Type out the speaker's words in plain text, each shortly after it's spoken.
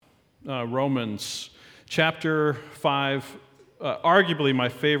Romans chapter 5, arguably my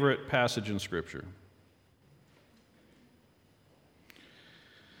favorite passage in Scripture.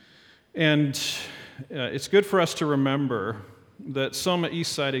 And it's good for us to remember that Soma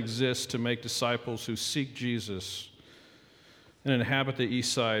Eastside exists to make disciples who seek Jesus and inhabit the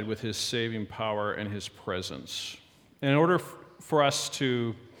Eastside with his saving power and his presence. And in order for us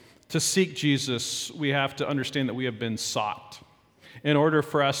to seek Jesus, we have to understand that we have been sought. In order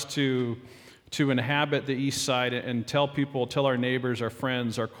for us to inhabit the Eastside and tell our neighbors, our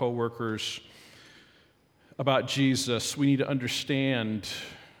friends, our coworkers about Jesus, we need to understand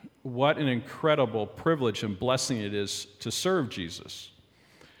what an incredible privilege and blessing it is to serve Jesus.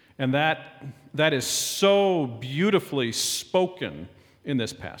 And that is so beautifully spoken in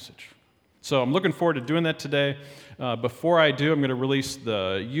this passage. So I'm looking forward to doing that today. Before I do, I'm going to release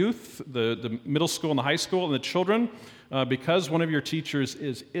the youth, the middle school and the high school, and the children. Because one of your teachers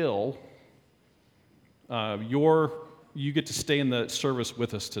is ill, you get to stay in the service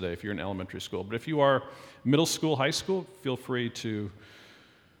with us today if you're in elementary school. But if you are middle school, high school, feel free to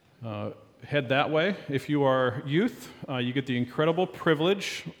head that way. If you are youth, you get the incredible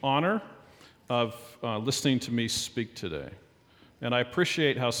privilege, honor of listening to me speak today. And I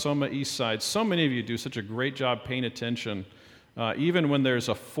appreciate how Soma Eastside, so many of you do such a great job paying attention, even when there's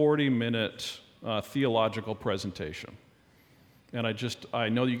a 40-minute theological presentation. And I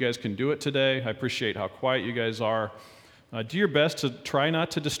know you guys can do it today. I appreciate how quiet you guys are. Do your best to try not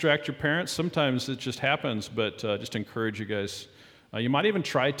to distract your parents. Sometimes it just happens, but just encourage you guys. You might even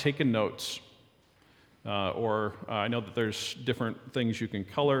try taking notes. Or I know that there's different things you can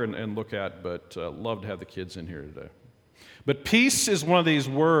color and look at, but love to have the kids in here today. But peace is one of these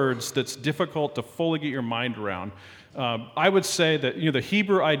words that's difficult to fully get your mind around. I would say that the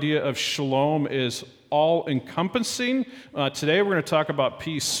Hebrew idea of shalom is all-encompassing. Today we're going to talk about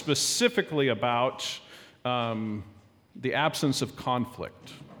peace, specifically about the absence of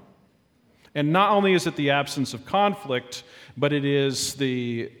conflict. And not only is it the absence of conflict, but it is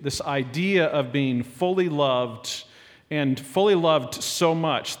this idea of being fully loved, and fully loved so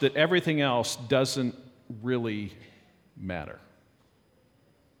much that everything else doesn't really matter.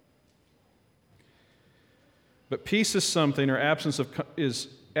 But peace is something, or absence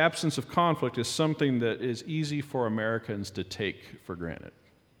of conflict is something that is easy for Americans to take for granted.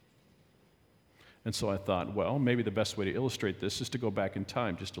 And so I thought, well, maybe the best way to illustrate this is to go back in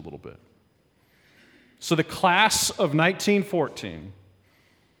time just a little bit. So the class of 1914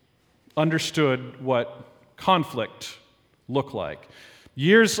 understood what conflict looked like.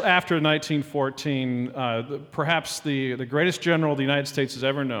 Years after 1914, perhaps the greatest general the United States has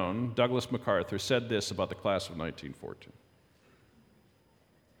ever known, Douglas MacArthur, said this about the class of 1914.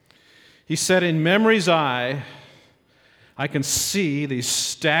 He said, "In memory's eye, I can see these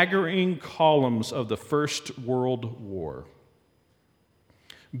staggering columns of the First World War,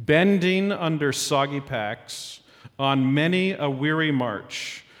 bending under soggy packs on many a weary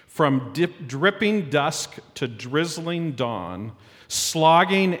march, from dripping dusk to drizzling dawn,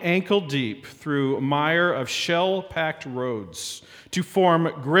 slogging ankle-deep through mire of shell-packed roads to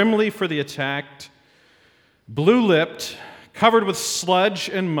form grimly for the attacked, blue-lipped, covered with sludge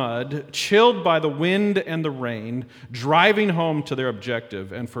and mud, chilled by the wind and the rain, driving home to their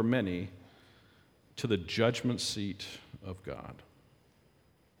objective, and for many, to the judgment seat of God."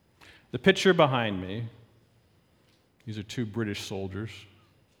 The picture behind me, these are two British soldiers,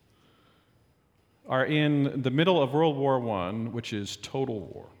 are in the middle of World War I, which is total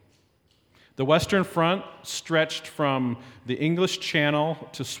war. The Western Front stretched from the English Channel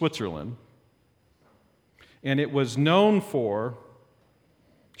to Switzerland, and it was known for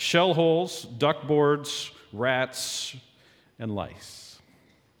shell holes, duckboards, rats, and lice.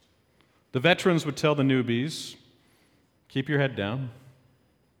 The veterans would tell the newbies, keep your head down.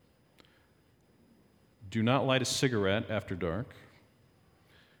 Do not light a cigarette after dark.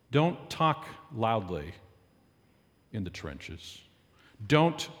 Don't talk loudly in the trenches.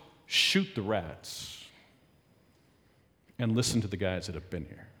 Don't shoot the rats. And listen to the guys that have been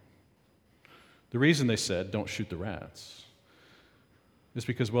here. The reason they said don't shoot the rats is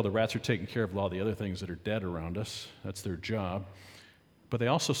because, well, the rats are taking care of all the other things that are dead around us. That's their job. But they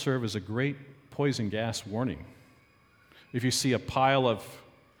also serve as a great poison gas warning. If you see a pile of,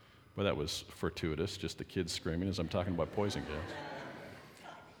 well, that was fortuitous, just the kids screaming as I'm talking about poison gas.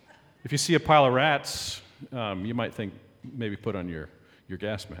 If you see a pile of rats, you might think maybe put on your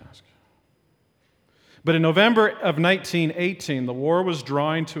gas mask. But in November of 1918, the war was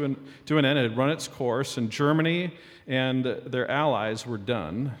drawing to an end. It had run its course, and Germany and their allies were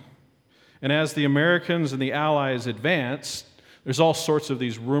done. And as the Americans and the Allies advanced, There's all sorts of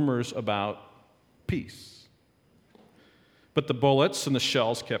these rumors about peace. But the bullets and the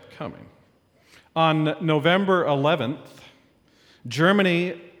shells kept coming. On November 11th,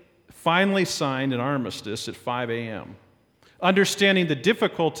 Germany finally signed an armistice at 5 a.m. Understanding the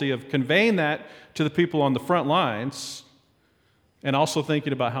difficulty of conveying that to the people on the front lines, and also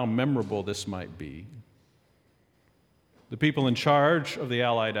thinking about how memorable this might be, the people in charge of the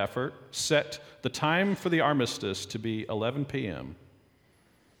Allied effort set the time for the armistice to be 11 p.m.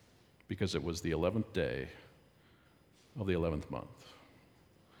 because it was the 11th day of the 11th month.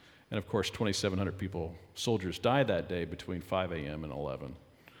 And of course, 2,700 soldiers died that day between 5 a.m. and 11.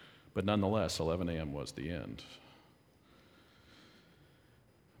 But nonetheless, 11 a.m. was the end.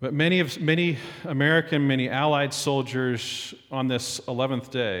 But many American, many Allied soldiers on this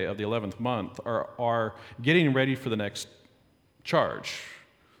 11th day of the 11th month are getting ready for the next charge,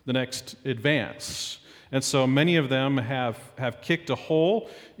 the next advance. And so many of them have kicked a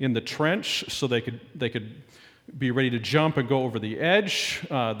hole in the trench so they could be ready to jump and go over the edge.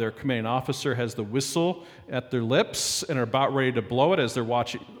 Their commanding officer has the whistle at their lips and are about ready to blow it as they're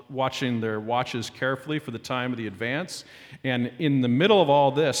watching their watches carefully for the time of the advance. And in the middle of all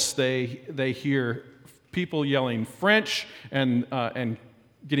this, they hear people yelling French and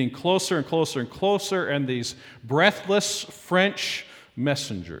getting closer and closer and closer, and these breathless French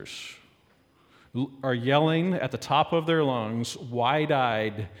messengers are yelling at the top of their lungs,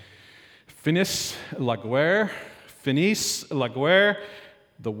 wide-eyed, Finis la guerre,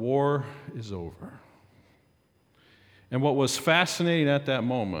 the war is over. And what was fascinating at that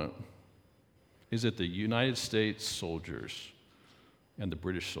moment is that the United States soldiers and the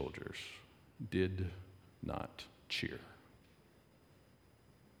British soldiers did not cheer.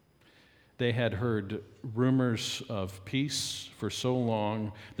 They had heard rumors of peace for so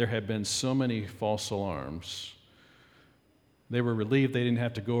long. There had been so many false alarms. They were relieved they didn't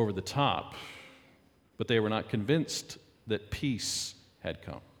have to go over the top, but they were not convinced that peace had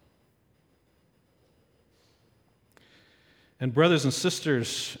come. And brothers and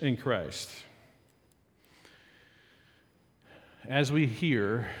sisters in Christ, as we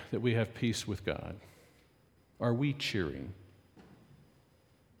hear that we have peace with God, are we cheering?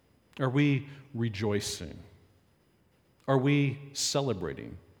 Are we rejoicing? Are we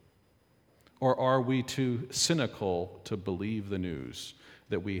celebrating? Or are we too cynical to believe the news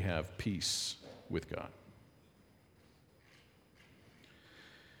that we have peace with God?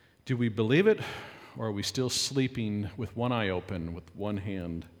 Do we believe it, or are we still sleeping with one eye open, with one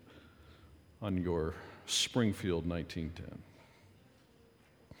hand on your Springfield 1910?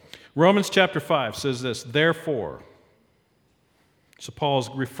 Romans chapter 5 says this, therefore. So Paul's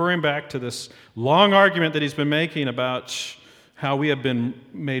referring back to this long argument that he's been making about how we have been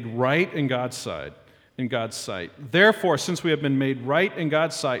made right in God's sight. Therefore, since we have been made right in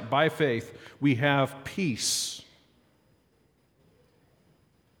God's sight by faith, we have peace.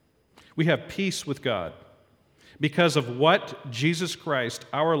 We have peace with God because of what Jesus Christ,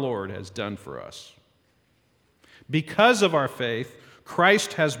 our Lord, has done for us. Because of our faith,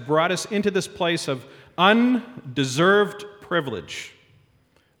 Christ has brought us into this place of undeserved privilege,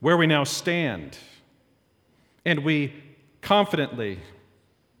 where we now stand, and we confidently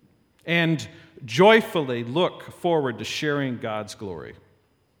and joyfully look forward to sharing God's glory.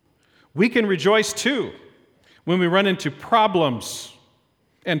 We can rejoice too when we run into problems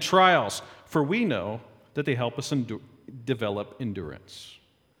and trials, for we know that they help us develop endurance.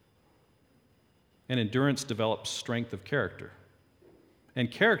 And endurance develops strength of character. And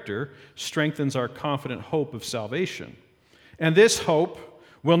character strengthens our confident hope of salvation. And this hope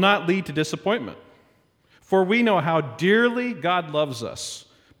will not lead to disappointment. For we know how dearly God loves us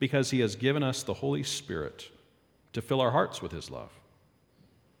because he has given us the Holy Spirit to fill our hearts with his love.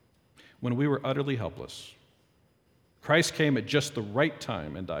 When we were utterly helpless, Christ came at just the right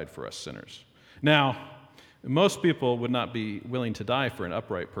time and died for us sinners. Now, most people would not be willing to die for an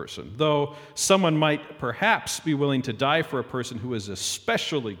upright person, though someone might perhaps be willing to die for a person who is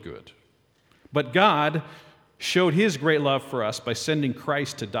especially good. But God showed his great love for us by sending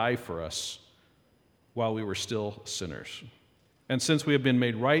Christ to die for us while we were still sinners. And since we have been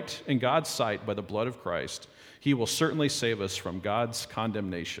made right in God's sight by the blood of Christ, he will certainly save us from God's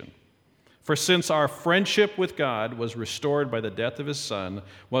condemnation. For since our friendship with God was restored by the death of his Son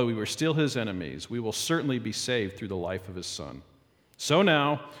while we were still his enemies, we will certainly be saved through the life of his Son. So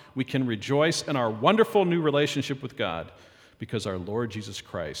now we can rejoice in our wonderful new relationship with God because our Lord Jesus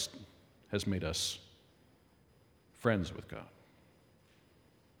Christ has made us friends with God.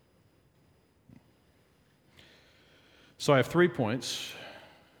 So I have 3 points,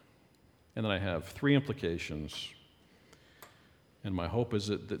 and then I have 3 implications And my hope is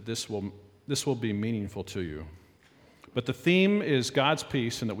that this will be meaningful to you. But the theme is God's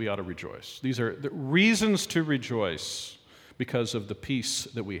peace and that we ought to rejoice. These are the reasons to rejoice because of the peace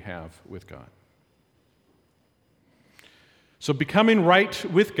that we have with God. So becoming right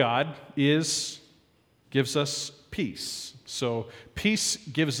with God gives us peace. So peace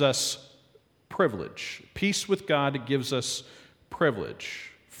gives us privilege. Peace with God gives us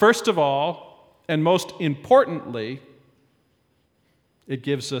privilege. First of all, and most importantly, it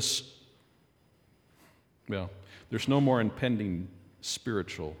gives us, there's no more impending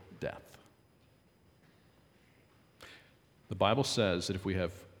spiritual death. The Bible says that if we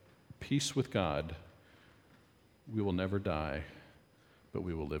have peace with God, we will never die, but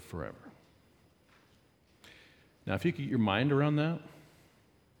we will live forever. Now, if you could get your mind around that,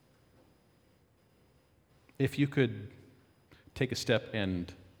 if you could take a step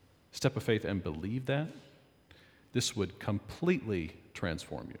of faith and believe that, this would completely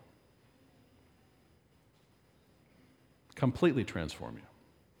transform you. Completely transform you.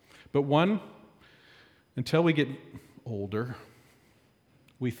 But until we get older,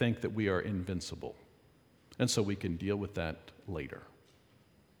 we think that we are invincible. And so we can deal with that later.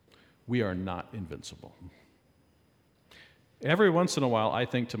 We are not invincible. Every once in a while, I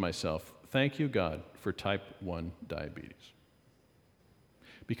think to myself, thank you, God, for type 1 diabetes.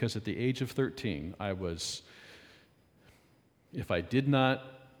 Because at the age of 13, if I did not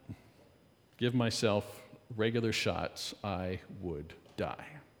give myself regular shots, I would die.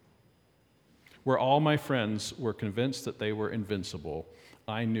 Where all my friends were convinced that they were invincible,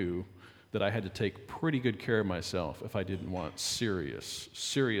 I knew that I had to take pretty good care of myself if I didn't want serious,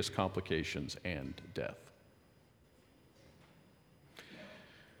 serious complications and death.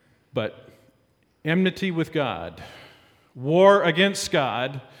 But enmity with God, war against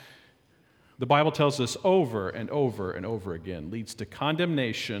God, the Bible tells us over and over and over again, leads to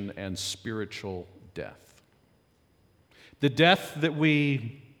condemnation and spiritual death. The death that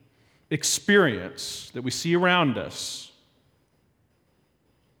we experience, that we see around us,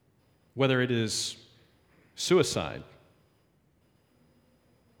 whether it is suicide,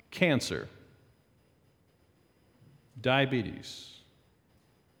 cancer, diabetes,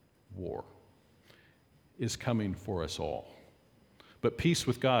 war, is coming for us all. But peace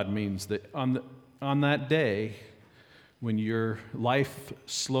with God means that on that day, when your life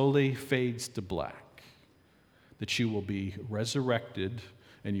slowly fades to black, that you will be resurrected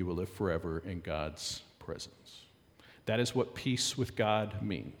and you will live forever in God's presence. That is what peace with God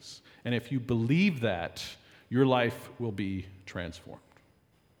means. And if you believe that, your life will be transformed.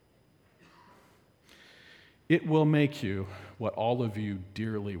 It will make you what all of you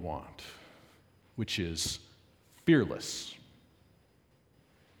dearly want, which is fearless.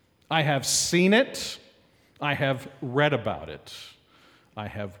 I have seen it. I have read about it. I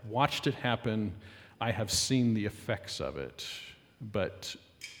have watched it happen. I have seen the effects of it. But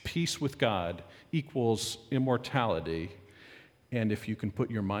peace with God equals immortality. And if you can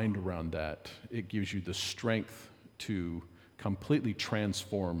put your mind around that, it gives you the strength to completely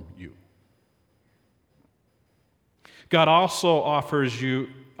transform you. God also offers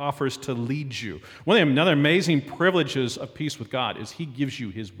to lead you. One of the another amazing privileges of peace with God is He gives you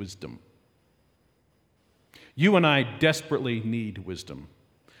His wisdom. You and I desperately need wisdom.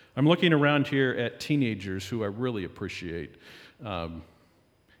 I'm looking around here at teenagers who I really appreciate,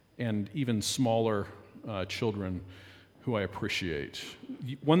 and even smaller children who I appreciate.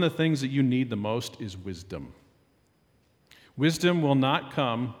 One of the things that you need the most is wisdom. Wisdom will not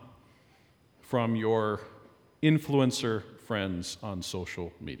come from your influencer friends on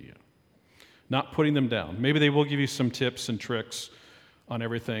social media. Not putting them down. Maybe they will give you some tips and tricks on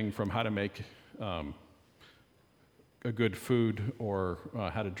everything from how to make a good food, or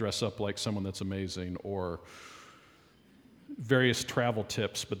how to dress up like someone that's amazing, or various travel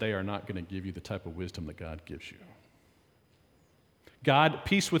tips, but they are not going to give you the type of wisdom that God gives you.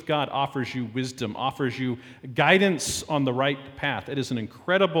 Peace with God offers you wisdom, offers you guidance on the right path. It is an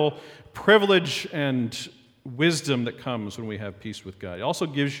incredible privilege and wisdom that comes when we have peace with God. It also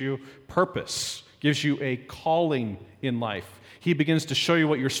gives you purpose, gives you a calling in life. He begins to show you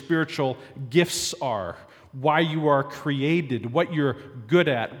what your spiritual gifts are, why you are created, what you're good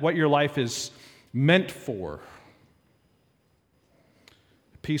at, what your life is meant for.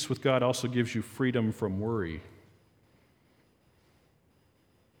 Peace with God also gives you freedom from worry.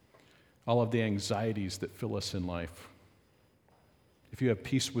 All of the anxieties that fill us in life. if you have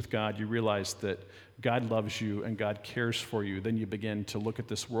peace with God, you realize that God loves you and God cares for you. Then you begin to look at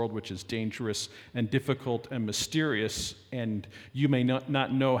this world, which is dangerous and difficult and mysterious, and you may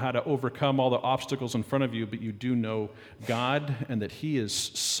not know how to overcome all the obstacles in front of you, but you do know God and that He is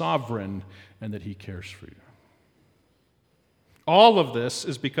sovereign and that He cares for you. All of this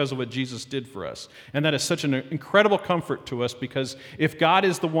is because of what Jesus did for us. And that is such an incredible comfort to us, because if God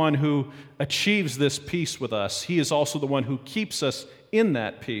is the one who achieves this peace with us, He is also the one who keeps us in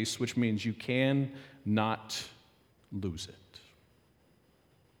that peace, which means you cannot lose it.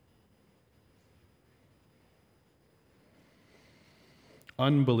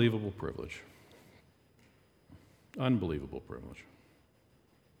 Unbelievable privilege. Unbelievable privilege.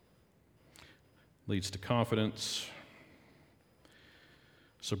 Leads to confidence.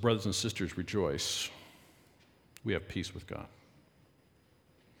 So, brothers and sisters, rejoice. We have peace with God.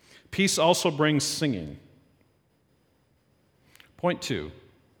 Peace also brings singing. Point 2,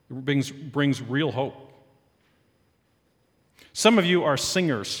 it brings real hope. Some of you are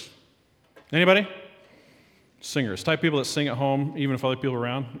singers. Anybody? Singers. Type people that sing at home, even if other people are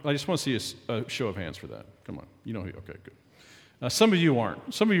around. I just want to see a show of hands for that. Come on. You know who. Okay, good. Some of you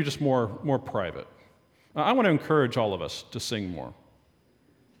aren't. Some of you are just more private. I want to encourage all of us to sing more.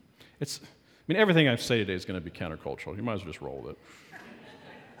 Everything I say today is going to be countercultural. You might as well just roll with it.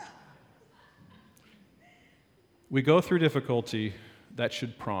 We go through difficulty that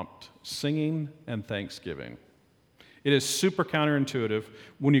should prompt singing and thanksgiving. It is super counterintuitive.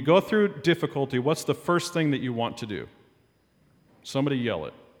 When you go through difficulty, what's the first thing that you want to do? Somebody yell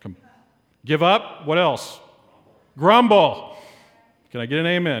it. Come. Give up? What else? Grumble. Can I get an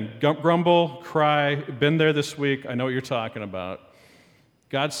amen? Grumble, cry. Been there this week. I know what you're talking about.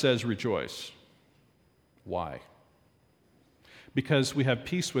 God says rejoice. Why? Because we have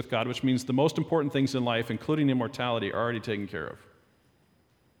peace with God, which means the most important things in life, including immortality, are already taken care of.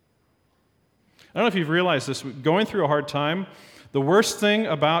 I don't know if you've realized this. Going through a hard time, the worst thing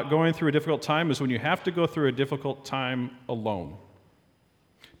about going through a difficult time is when you have to go through a difficult time alone.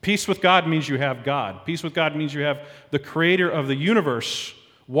 Peace with God means you have God. Peace with God means you have the creator of the universe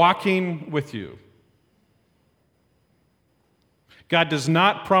walking with you. God does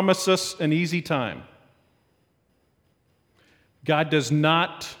not promise us an easy time. God does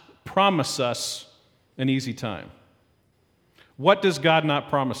not promise us an easy time. What does God not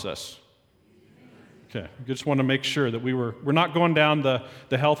promise us? Okay, I just want to make sure that we're not going down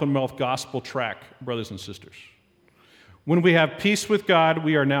the health and wealth gospel track, brothers and sisters. When we have peace with God,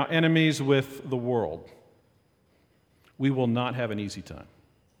 we are now enemies with the world. We will not have an easy time.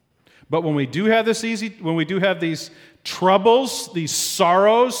 But when we do have these troubles, these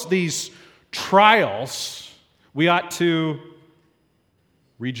sorrows, these trials, we ought to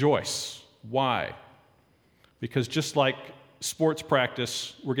rejoice. Why? Because just like sports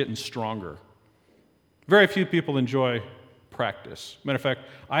practice, we're getting stronger. Very few people enjoy practice. Matter of fact,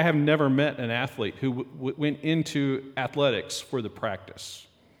 I have never met an athlete who went into athletics for the practice.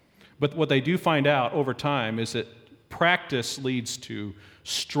 But what they do find out over time is that practice leads to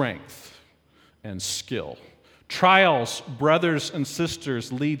strength and skill. Trials, brothers and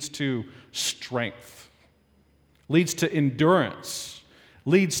sisters, leads to strength, leads to endurance,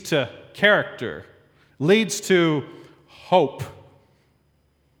 leads to character, leads to hope,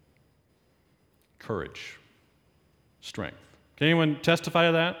 courage, strength. Can anyone testify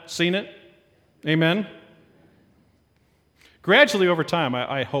to that? Seen it? Amen? Gradually over time,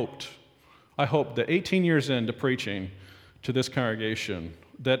 I hoped that 18 years into preaching to this congregation,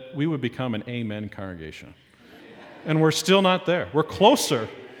 that we would become an amen congregation. And we're still not there. We're closer,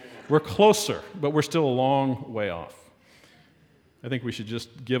 but we're still a long way off. I think we should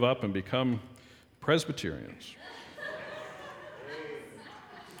just give up and become Presbyterians.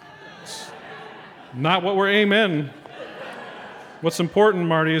 It's not what we're amen. What's important,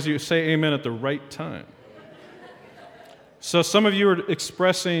 Marty, is you say amen at the right time. So some of you are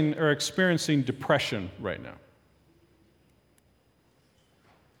experiencing depression right now.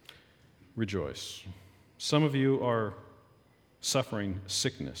 Rejoice. Some of you are suffering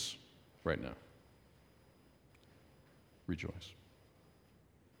sickness right now. Rejoice.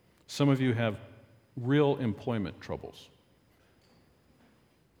 Some of you have real employment troubles.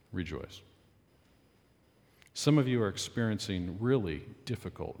 Rejoice. Some of you are experiencing really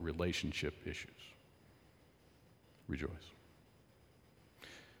difficult relationship issues. Rejoice.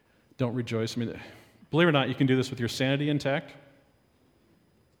 Don't rejoice. Believe it or not, you can do this with your sanity intact.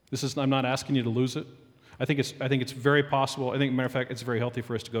 I'm not asking you to lose it. I think it's very possible. Matter of fact, it's very healthy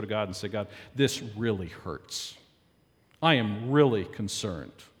for us to go to God and say, God, this really hurts. I am really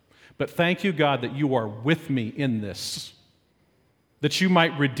concerned. But thank you, God, that you are with me in this. that you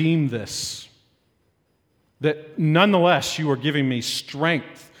might redeem this. That nonetheless, you are giving me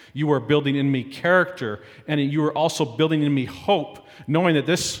strength. You are building in me character, and you are also building in me hope, knowing that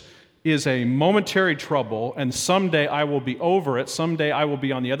this is a momentary trouble, and someday I will be over it. Someday I will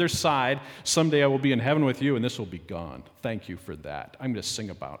be on the other side. Someday I will be in heaven with you, and this will be gone. Thank you for that. I'm going to sing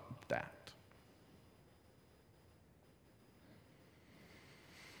about that.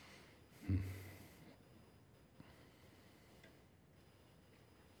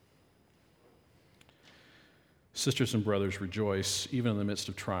 Sisters and brothers, rejoice even in the midst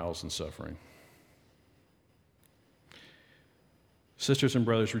of trials and suffering. Sisters and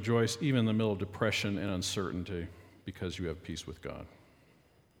brothers, rejoice even in the middle of depression and uncertainty because you have peace with God.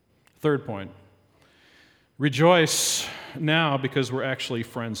 Third point, rejoice now because we're actually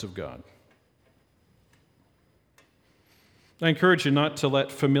friends of God. I encourage you not to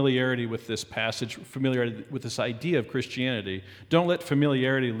let familiarity with this passage, familiarity with this idea of Christianity, don't let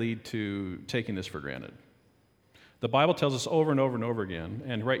familiarity lead to taking this for granted. The Bible tells us over and over and over again,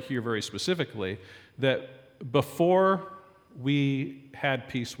 and right here very specifically, that before we had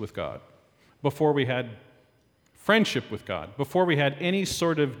peace with God, before we had friendship with God, before we had any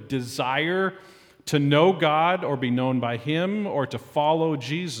sort of desire to know God or be known by Him or to follow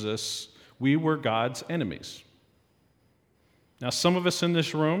Jesus, we were God's enemies. Now, some of us in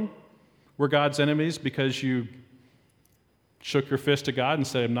this room were God's enemies because you shook your fist at God and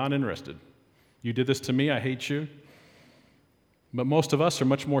said, I'm not interested. You did this to me, I hate you. But most of us are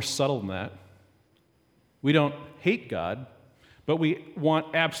much more subtle than that. We don't hate God, but we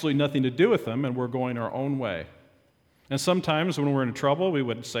want absolutely nothing to do with Him, and we're going our own way. And sometimes when we're in trouble, we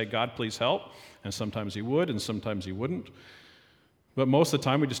would say, God, please help. And sometimes He would, and sometimes He wouldn't. But most of the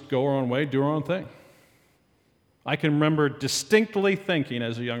time, we just go our own way, do our own thing. I can remember distinctly thinking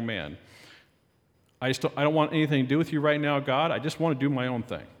as a young man, I don't want anything to do with you right now, God. I just want to do my own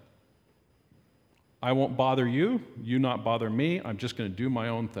thing. I won't bother you, you not bother me, I'm just going to do my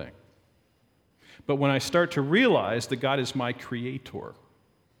own thing. But when I start to realize that God is my creator,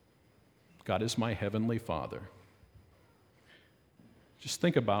 God is my heavenly Father, just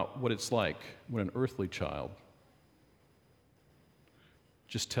think about what it's like when an earthly child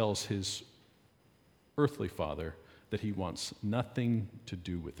just tells his earthly father that he wants nothing to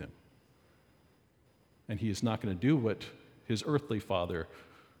do with him. And he is not going to do what his earthly father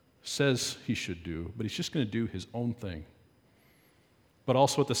says he should do, but he's just going to do his own thing. But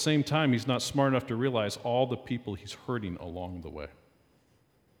also at the same time, he's not smart enough to realize all the people he's hurting along the way.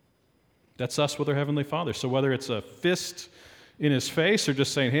 That's us with our Heavenly Father. So whether it's a fist in his face or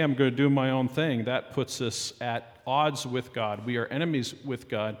just saying, hey, I'm going to do my own thing, that puts us at odds with God. We are enemies with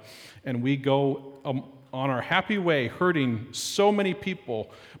God, and we go on our happy way hurting so many people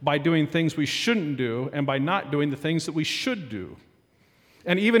by doing things we shouldn't do and by not doing the things that we should do.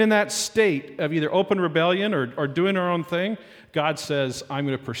 And even in that state of either open rebellion or doing our own thing, God says, I'm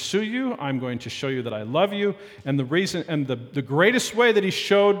going to pursue you. I'm going to show you that I love you. And the reason, and the greatest way that He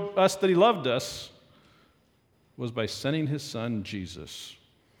showed us that He loved us was by sending His Son, Jesus,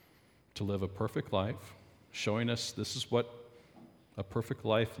 to live a perfect life, showing us this is what a perfect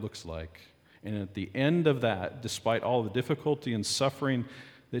life looks like. And at the end of that, despite all the difficulty and suffering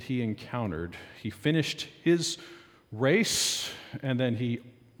that He encountered, He finished His race, and then He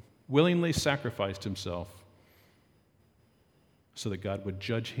willingly sacrificed Himself so that God would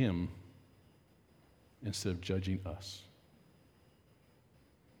judge Him instead of judging us.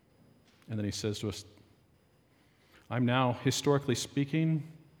 And then He says to us, I'm now, historically speaking,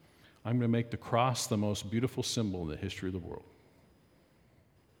 I'm going to make the cross the most beautiful symbol in the history of the world.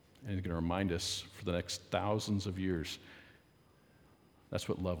 And He's going to remind us for the next thousands of years, that's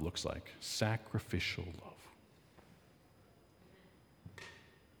what love looks like, sacrificial love.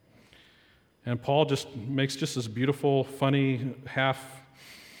 And Paul just makes just this beautiful, funny, half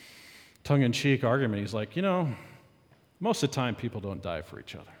tongue-in-cheek argument. He's like, most of the time people don't die for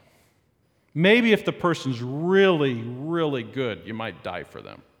each other. Maybe if the person's really, really good, you might die for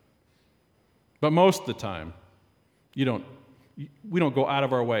them. But most of the time, we don't go out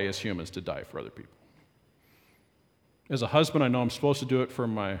of our way as humans to die for other people. As a husband, I know I'm supposed to do it for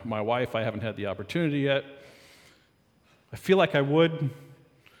my wife. I haven't had the opportunity yet. I feel like I would.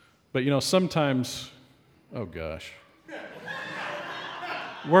 But sometimes, oh gosh.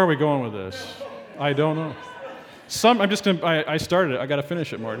 Where are we going with this? I don't know. I started it. I got to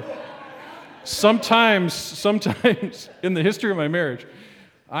finish it, Marty. Sometimes in the history of my marriage,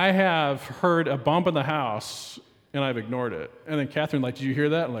 I have heard a bump in the house and I've ignored it. And then Catherine, did you hear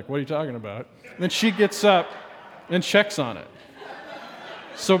that? I'm like, what are you talking about? And then she gets up and checks on it.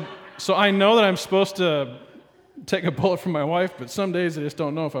 So I know that I'm supposed to take a bullet from my wife, but some days I just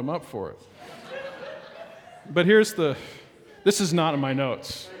don't know if I'm up for it. But this is not in my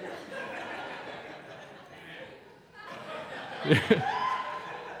notes.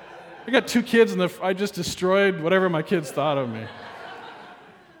 I got 2 kids, and I just destroyed whatever my kids thought of me.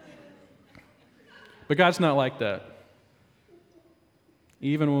 But God's not like that.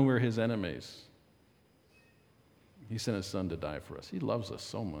 Even when we're his enemies, he sent his son to die for us. He loves us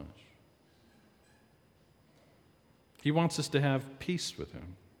so much. He wants us to have peace with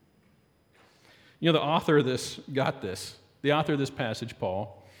him. You know, the author of this got this. The author of this passage,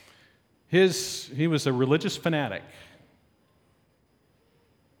 Paul, he was a religious fanatic.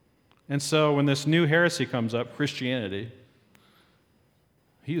 And so when this new heresy comes up, Christianity,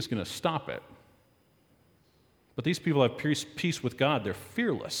 he is going to stop it. But these people have peace with God. They're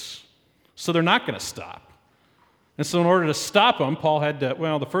fearless. So they're not going to stop. And so in order to stop them, Paul had to,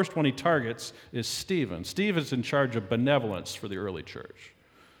 the first one he targets is Stephen. Stephen's in charge of benevolence for the early church.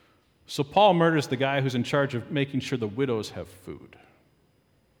 So Paul murders the guy who's in charge of making sure the widows have food.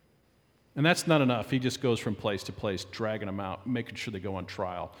 And that's not enough. He just goes from place to place, dragging them out, making sure they go on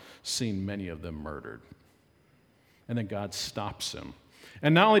trial, seeing many of them murdered. And then God stops him.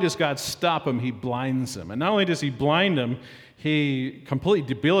 And not only does God stop him, he blinds him. And not only does he blind him, he completely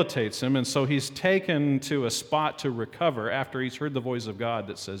debilitates him. And so he's taken to a spot to recover after he's heard the voice of God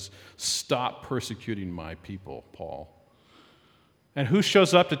that says, "Stop persecuting my people, Paul." And who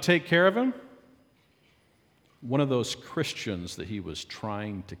shows up to take care of him? One of those Christians that he was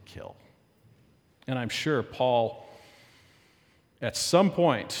trying to kill. And I'm sure Paul, at some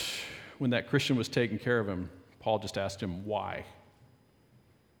point when that Christian was taking care of him, Paul just asked him, why?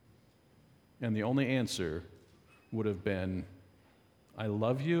 And the only answer would have been, I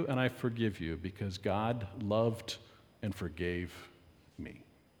love you and I forgive you because God loved and forgave me.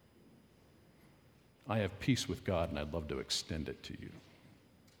 I have peace with God and I'd love to extend it to you.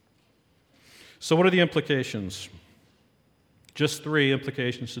 So what are the implications? Just 3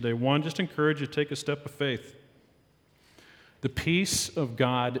 implications today. 1, just encourage you to take a step of faith. The peace of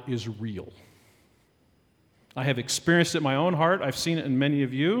God is real. I have experienced it in my own heart. I've seen it in many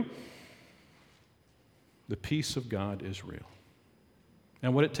of you. The peace of God is real.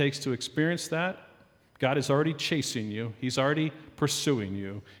 And what it takes to experience that, God is already chasing you. He's already pursuing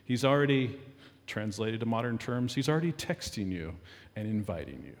you. He's already, translated to modern terms, he's already texting you and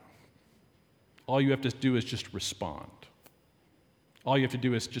inviting you. All you have to do is just respond. All you have to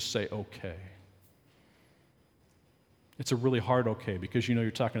do is just say, okay. It's a really hard okay because you know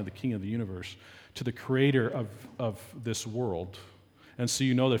you're talking to the King of the universe, to the creator of this world. And so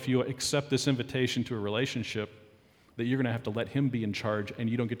you know that if you accept this invitation to a relationship, that you're going to have to let him be in charge and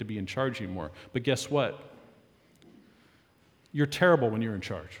you don't get to be in charge anymore. But guess what? You're terrible when you're in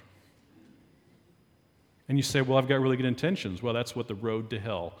charge. And you say, well, I've got really good intentions. Well, that's what the road to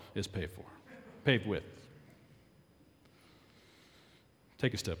hell is paved with.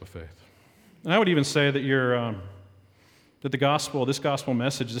 Take a step of faith. And I would even say that that the gospel, this gospel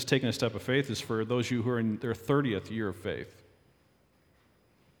message, this taking a step of faith, is for those of you who are in their 30th year of faith.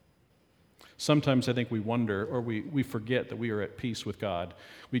 Sometimes I think we wonder or we forget that we are at peace with God.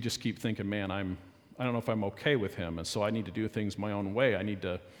 We just keep thinking, man, I don't know if I'm okay with him, and so I need to do things my own way. I need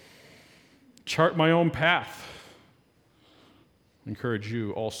to chart my own path. I encourage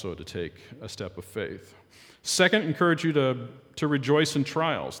you also to take a step of faith. Second, encourage you to rejoice in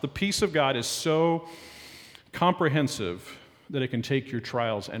trials. The peace of God is so comprehensive that it can take your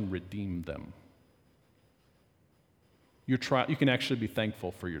trials and redeem them. You can actually be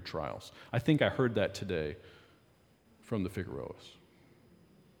thankful for your trials. I think I heard that today from the Figueroas.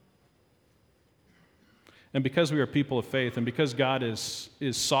 And because we are people of faith, and because God is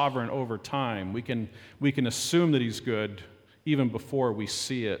sovereign over time, we can assume that he's good even before we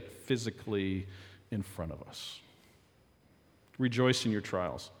see it physically in front of us. Rejoice in your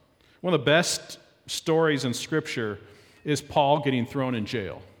trials. One of the best stories in Scripture is Paul getting thrown in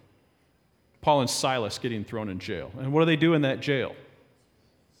jail. Paul and Silas getting thrown in jail. And what do they do in that jail?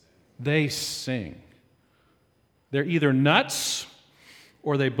 They sing. They're either nuts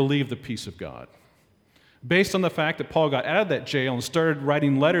or they believe the peace of God. Based on the fact that Paul got out of that jail and started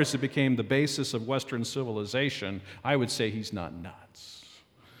writing letters that became the basis of Western civilization, I would say he's not nuts.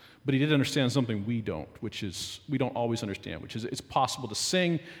 But he did understand something we don't, which is we don't always understand, which is it's possible to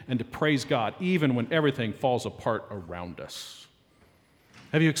sing and to praise God even when everything falls apart around us.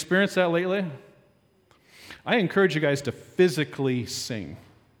 Have you experienced that lately? I encourage you guys to physically sing.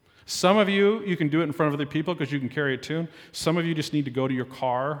 Some of you can do it in front of other people because you can carry a tune. Some of you just need to go to your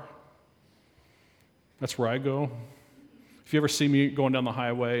car. That's where I go. If you ever see me going down the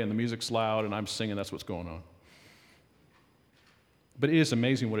highway and the music's loud and I'm singing, that's what's going on. But it is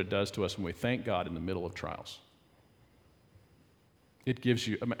amazing what it does to us when we thank God in the middle of trials. It gives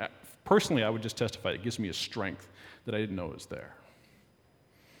you, personally, I would just testify, it gives me a strength that I didn't know was there.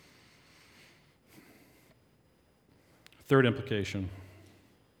 Third implication.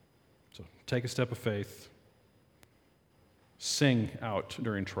 So take a step of faith. Sing out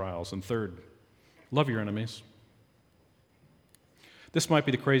during trials. And third, love your enemies. This might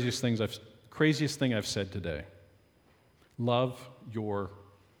be the craziest thing I've said today. Love your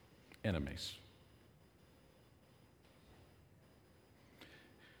enemies.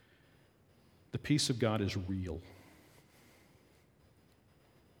 The peace of God is real.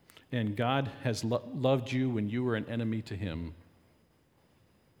 And God has loved you when you were an enemy to him.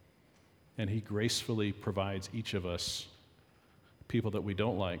 And he gracefully provides each of us people that we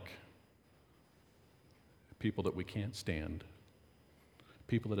don't like, people that we can't stand,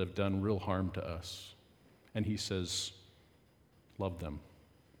 people that have done real harm to us. And he says, love them.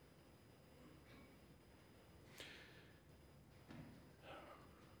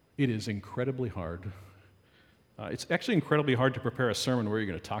 It is incredibly hard. It's actually incredibly hard to prepare a sermon where you're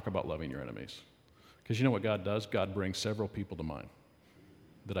going to talk about loving your enemies. Because you know what God does? God brings several people to mind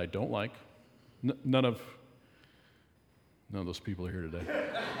that I don't like. None of those people are here today.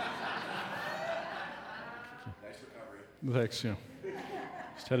 Nice recovery. Thanks, yeah.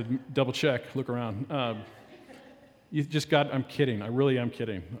 Just had to double check, look around. I'm kidding. I really am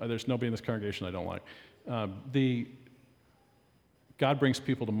kidding. There's nobody in this congregation I don't like. God brings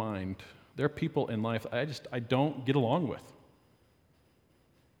people to mind. There are people in life I don't get along with,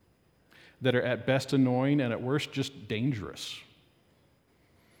 that are at best annoying and at worst just dangerous.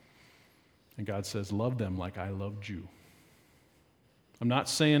 And God says, love them like I loved you. I'm not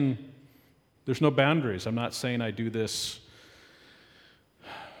saying there's no boundaries. I'm not saying I do this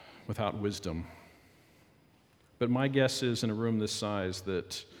without wisdom. But my guess is in a room this size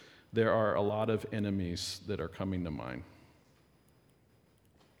that there are a lot of enemies that are coming to mind.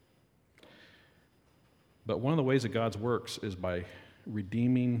 But one of the ways that God works is by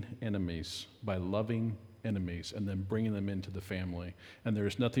redeeming enemies, by loving enemies, and then bringing them into the family. And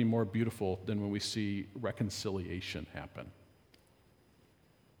there's nothing more beautiful than when we see reconciliation happen.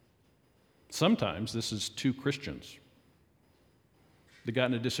 Sometimes this is two Christians. They got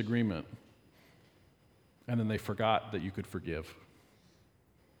in a disagreement, and then they forgot that you could forgive.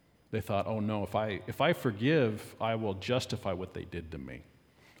 They thought, oh no, if I forgive, I will justify what they did to me.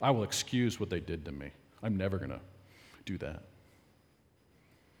 I will excuse what they did to me. I'm never going to do that.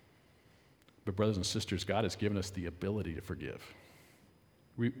 But brothers and sisters, God has given us the ability to forgive.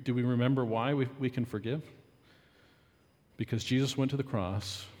 Do we remember why we can forgive? Because Jesus went to the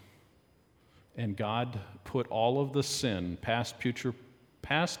cross, and God put all of the sin, past,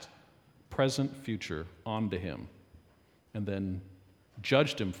 present, future, onto him, and then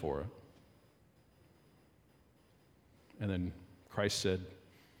judged him for it. And then Christ said,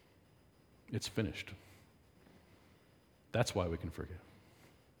 it's finished. That's why we can forgive.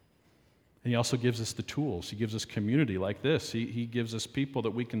 And he also gives us the tools. He gives us community like this. He gives us people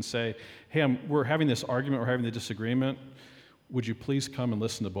that we can say, hey, we're having this argument, we're having the disagreement. Would you please come and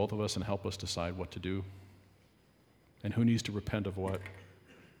listen to both of us and help us decide what to do? And who needs to repent of what?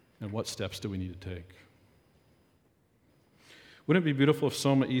 And what steps do we need to take? Wouldn't it be beautiful if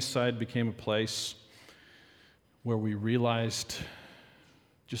Soma Eastside became a place where we realized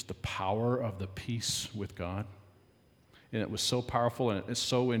just the power of the peace with God? And it was so powerful, and it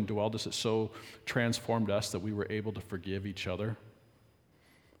so indwelled us, it so transformed us that we were able to forgive each other,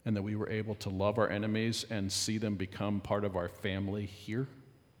 and that we were able to love our enemies and see them become part of our family here.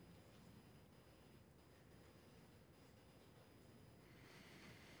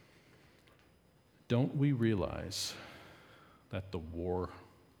 Don't we realize that the war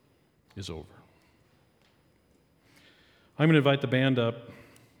is over? I'm going to invite the band up,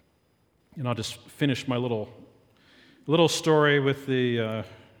 and I'll just finish my little story with the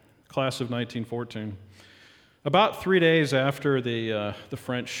class of 1914. About 3 days after the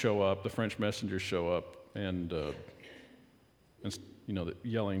French show up, the French messengers show up, and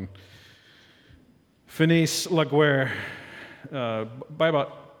yelling, "Finis la guerre." By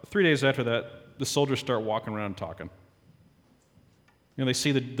about 3 days after that, the soldiers start walking around talking. They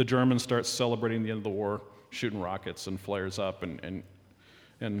see the Germans start celebrating the end of the war, shooting rockets and flares up and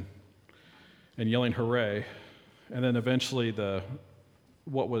yelling hooray. And then eventually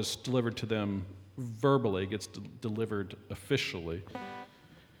what was delivered to them verbally gets delivered officially.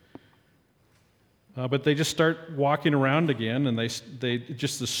 But they just start walking around again, and they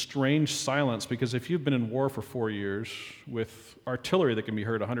just this strange silence, because if you've been in war for 4 years with artillery that can be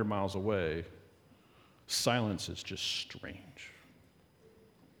heard 100 miles away, silence is just strange.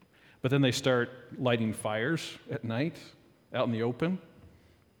 But then they start lighting fires at night out in the open.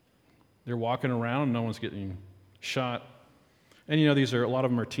 They're walking around, no one's getting shot. And a lot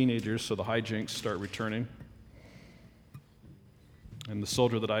of them are teenagers, so the hijinks start returning. And the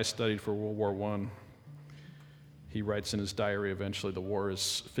soldier that I studied for World War I, he writes in his diary eventually, the war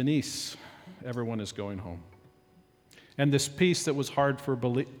is finis. Everyone is going home. And this peace that was hard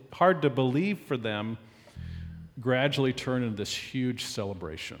to believe for them gradually turned into this huge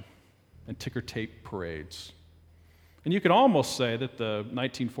celebration and ticker tape parades. And you could almost say that the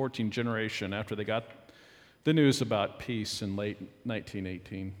 1914 generation, after they got the news about peace in late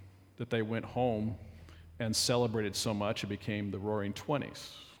 1918, that they went home and celebrated so much it became the Roaring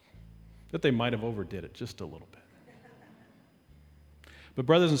Twenties, that they might have overdid it just a little bit. But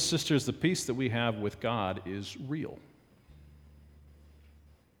brothers and sisters, the peace that we have with God is real.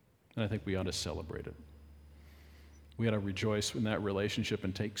 And I think we ought to celebrate it. We ought to rejoice in that relationship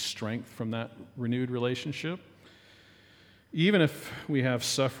and take strength from that renewed relationship, even if we have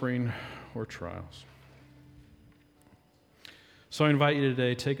suffering or trials. So I invite you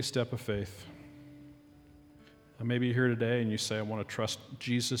today, take a step of faith. Maybe you're here today and you say, I want to trust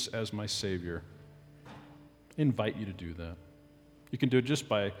Jesus as my Savior. I invite you to do that. You can do it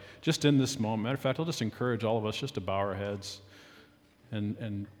just in this moment. Matter of fact, I'll just encourage all of us just to bow our heads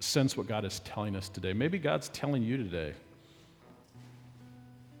and sense what God is telling us today. Maybe God's telling you today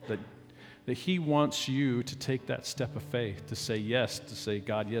that He wants you to take that step of faith, to say yes, to say,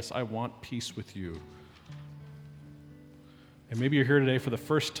 God, yes, I want peace with you. And maybe you're here today for the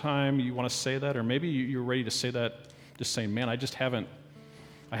first time, you want to say that, or maybe you're ready to say that, just saying, man, I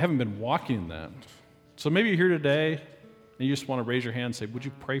haven't been walking in that. So maybe you're here today and you just want to raise your hand and say, would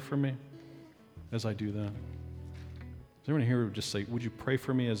you pray for me as I do that? Is anyone here who would just say, would you pray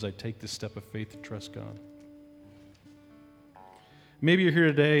for me as I take this step of faith to trust God? Maybe you're here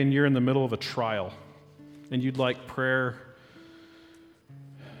today and you're in the middle of a trial and you'd like prayer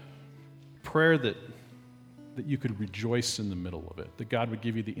that you could rejoice in the middle of it, that God would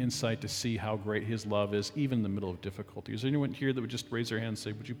give you the insight to see how great His love is, even in the middle of difficulty. Is there anyone here that would just raise their hand and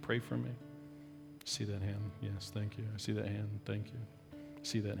say, would you pray for me? I see that hand. Yes, thank you. I see that hand. Thank you. I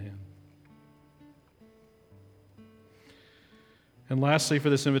see that hand. And lastly, for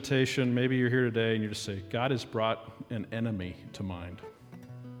this invitation, maybe you're here today and you just say, God has brought an enemy to mind,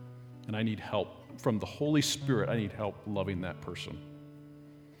 and I need help from the Holy Spirit. I need help loving that person.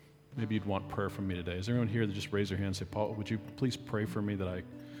 Maybe you'd want prayer from me today. Is there anyone here that just raise their hand and say, Paul, would you please pray for me that I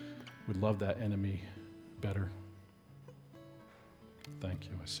would love that enemy better? Thank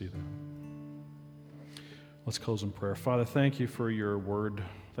you. I see that. Let's close in prayer. Father, thank you for your word.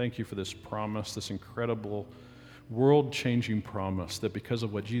 Thank you for this promise, this incredible world-changing promise that because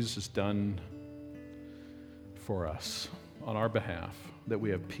of what Jesus has done for us on our behalf, that we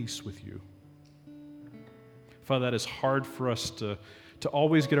have peace with you. Father, that is hard for us to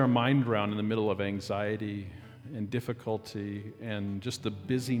always get our mind around in the middle of anxiety and difficulty and just the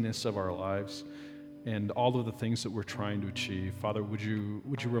busyness of our lives and all of the things that we're trying to achieve. Father, would you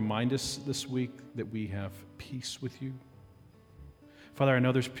remind us this week that we have peace with you? Father, I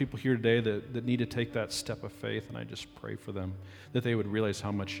know there's people here today that need to take that step of faith, and I just pray for them, that they would realize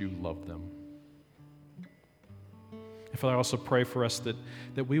how much you love them. And Father, I also pray for us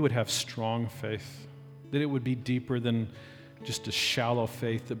that we would have strong faith, that it would be deeper than just a shallow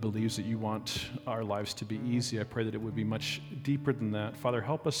faith that believes that you want our lives to be easy. I pray that it would be much deeper than that. Father,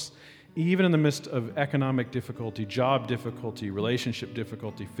 help us, even in the midst of economic difficulty, job difficulty, relationship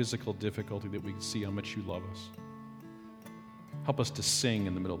difficulty, physical difficulty, that we can see how much you love us. Help us to sing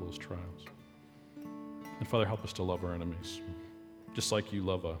in the middle of those trials. And Father, help us to love our enemies, just like you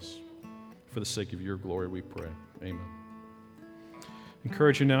love us. For the sake of your glory, we pray. Amen.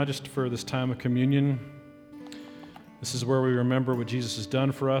 Encourage you now, just for this time of communion. This is where we remember what Jesus has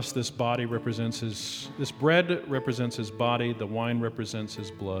done for us. This bread represents his body. The wine represents his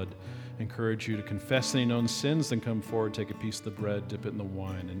blood. I encourage you to confess any known sins, then come forward, take a piece of the bread, dip it in the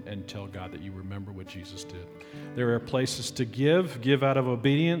wine, and tell God that you remember what Jesus did. There are places to give out of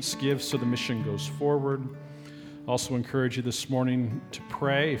obedience, give so the mission goes forward. Also encourage you this morning to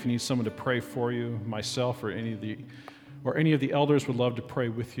pray. If you need someone to pray for you, myself or any of the elders would love to pray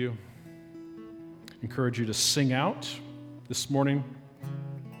with you. Encourage you to sing out this morning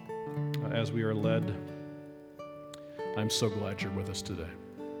as we are led. I'm so glad you're with us today.